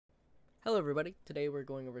Hello everybody, today we're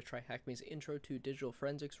going over Tryhackme's Intro to Digital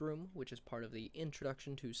Forensics room, which is part of the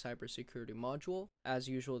Introduction to Cybersecurity module. As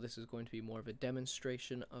usual, this is going to be more of a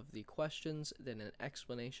demonstration of the questions than an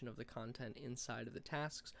explanation of the content inside of the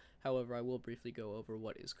tasks. However, I will briefly go over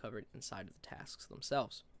what is covered inside of the tasks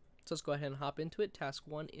themselves. So let's go ahead and hop into it. Task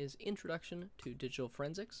 1 is Introduction to Digital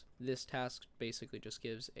Forensics. This task basically just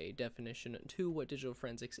gives a definition to what digital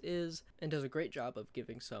forensics is and does a great job of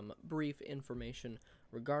giving some brief information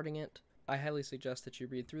regarding it. I highly suggest that you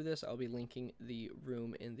read through this. I'll be linking the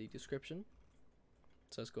room in the description.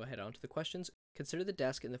 So let's go ahead on to the questions. Consider the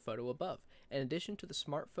desk in the photo above. In addition to the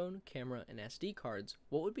smartphone, camera, and SD cards,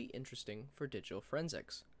 what would be interesting for digital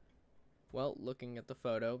forensics? Well, looking at the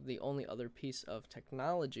photo, the only other piece of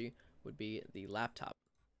technology would be the laptop.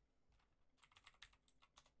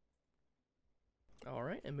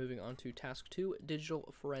 Alright, and moving on to task 2,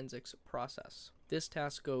 digital forensics process. This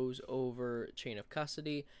task goes over chain of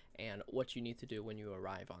custody and what you need to do when you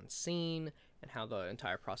arrive on scene and how the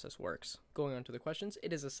entire process works. Going on to the questions,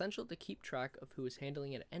 it is essential to keep track of who is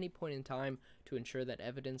handling it at any point in time to ensure that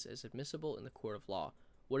evidence is admissible in the court of law.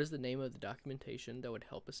 What is the name of the documentation that would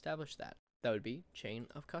help establish that? That would be chain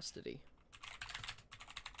of custody.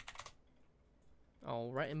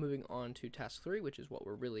 Alright, and moving on to task 3, which is what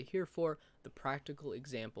we're really here for, the practical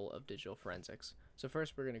example of digital forensics. So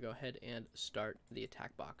first we're going to go ahead and start the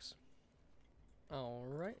attack box.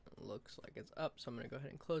 Alright, looks like it's up, so I'm going to go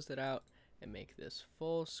ahead and close that out and make this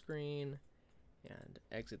full screen and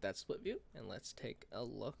exit that split view, and let's take a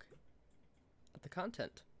look at the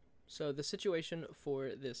content. So the situation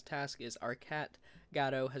for this task is our cat,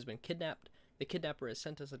 Gato, has been kidnapped. The kidnapper has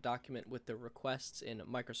sent us a document with the requests in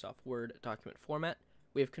Microsoft Word document format.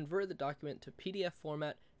 We have converted the document to PDF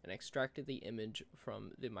format and extracted the image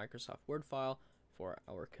from the Microsoft Word file for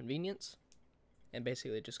our convenience. And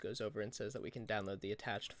basically it just goes over and says that we can download the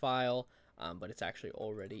attached file, but it's actually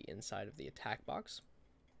already inside of the attack box.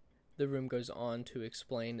 The room goes on to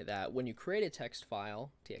explain that when you create a text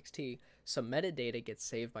file, TXT, some metadata gets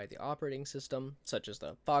saved by the operating system, such as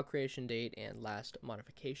the file creation date and last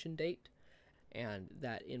modification date. And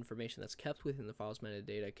that information that's kept within the file's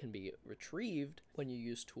metadata can be retrieved when you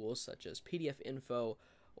use tools such as PDF-info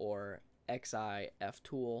or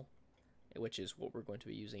XIFtool, which is what we're going to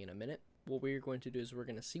be using in a minute. What we're going to do is we're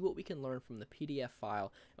going to see what we can learn from the PDF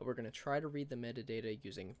file, and we're going to try to read the metadata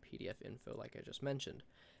using PDF-info like I just mentioned.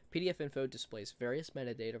 PDF-info displays various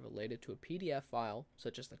metadata related to a PDF file,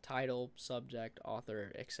 such as the title, subject,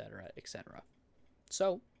 author, etc., etc.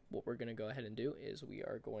 So what we're going to go ahead and do is we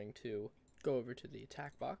are going to go over to the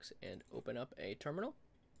attack box and open up a terminal.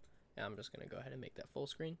 And I'm just going to go ahead and make that full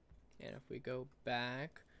screen. And if we go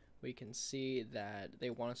back, we can see that they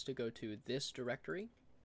want us to go to this directory.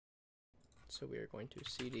 So we are going to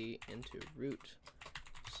cd into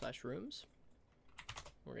root/rooms.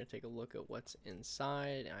 We're going to take a look at what's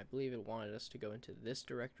inside, and I believe it wanted us to go into this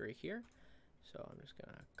directory here. So I'm just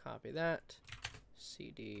going to copy that,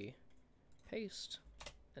 cd, paste,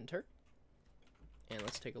 enter. And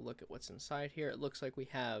let's take a look at what's inside here. It looks like we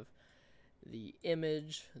have the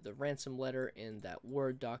image, the ransom letter in that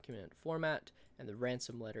Word document format, and the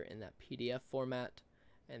ransom letter in that PDF format.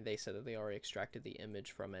 And they said that they already extracted the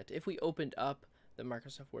image from it. If we opened up the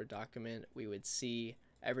Microsoft Word document, we would see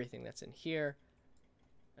everything that's in here,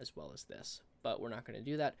 as well as this. But we're not going to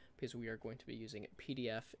do that because we are going to be using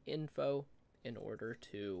PDF-info in order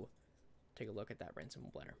to take a look at that ransom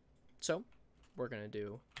letter. So we're going to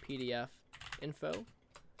do PDF-info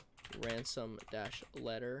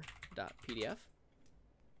ransom-letter.pdf.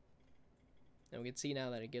 And we can see now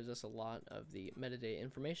that it gives us a lot of the metadata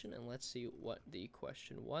information, and let's see what the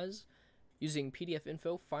question was. Using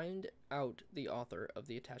PDF-info, find out the author of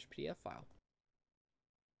the attached PDF file.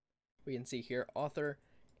 We can see here, author,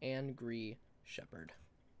 Anne Gree Shepard.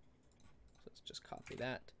 So let's just copy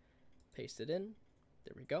that, paste it in.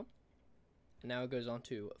 There we go. And now it goes on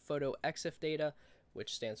to photo EXIF data,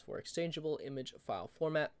 which stands for exchangeable image file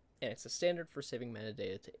format, and it's a standard for saving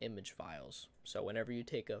metadata to image files. So whenever you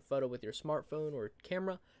take a photo with your smartphone or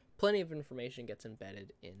camera, plenty of information gets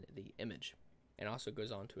embedded in the image. And also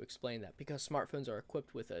goes on to explain that because smartphones are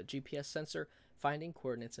equipped with a GPS sensor, finding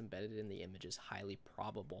coordinates embedded in the image is highly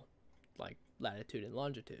probable, like latitude and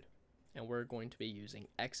longitude. And we're going to be using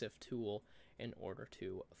XIFtool in order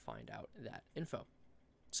to find out that info.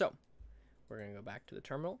 So we're going to go back to the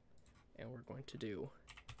terminal, and we're going to do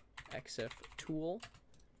XIFtool,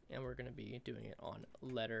 and we're going to be doing it on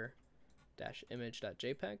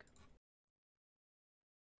letter-image.jpg.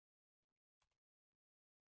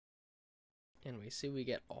 And we see we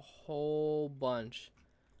get a whole bunch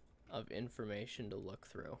of information to look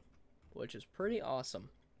through, which is pretty awesome.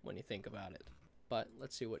 when you think about it. But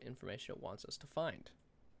let's see what information it wants us to find.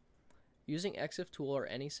 Using EXIF tool or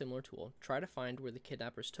any similar tool, try to find where the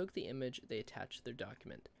kidnappers took the image they attached to their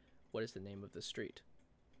document. What is the name of the street?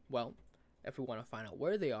 Well, if we want to find out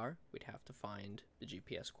where they are, we'd have to find the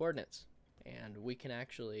GPS coordinates. And we can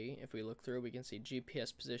actually, if we look through, we can see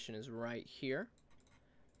GPS position is right here.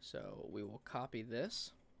 So we will copy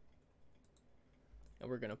this. And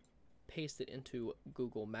we're going to paste it into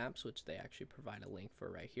Google Maps, which they actually provide a link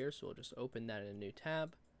for right here. So we'll just open that in a new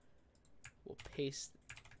tab. We'll paste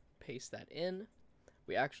that in.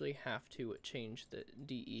 We actually have to change the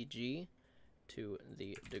DEG to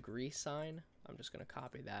the degree sign. I'm just going to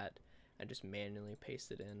copy that and just manually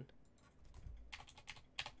paste it in.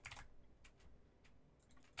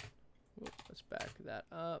 Let's back that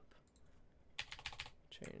up.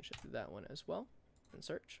 Change that one as well and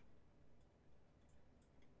search.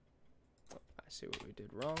 Oh, I see what we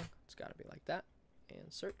did wrong. It's got to be like that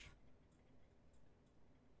and search.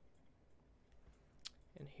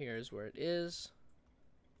 And here's where it is.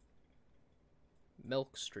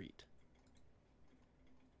 Milk Street.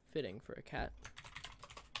 Fitting for a cat.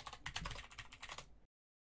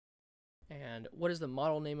 And what is the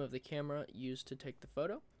model name of the camera used to take the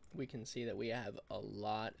photo? We can see that we have a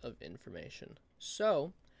lot of information.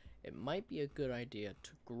 So it might be a good idea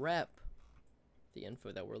to grep the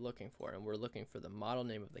info that we're looking for. And we're looking for the model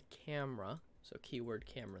name of the camera. So keyword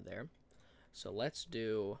camera there. So let's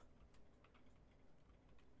do...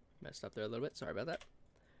 Messed up there a little bit. Sorry about that.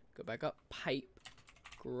 Go back up. Pipe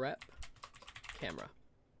grep camera.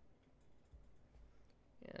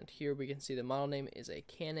 And here we can see the model name is a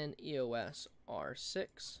Canon EOS R6.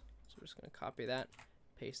 So we're just going to copy that,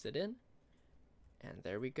 paste it in. And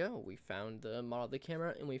there we go. We found the model of the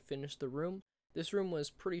camera and we finished the room. This room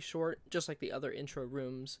was pretty short, just like the other intro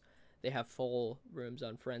rooms. They have full rooms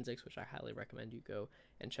on forensics, which I highly recommend you go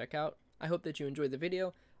and check out. I hope that you enjoyed the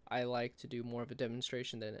video. I like to do more of a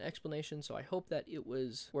demonstration than an explanation, so I hope that it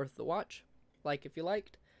was worth the watch. Like if you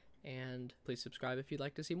liked, and please subscribe if you'd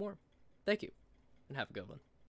like to see more. Thank you, and have a good one.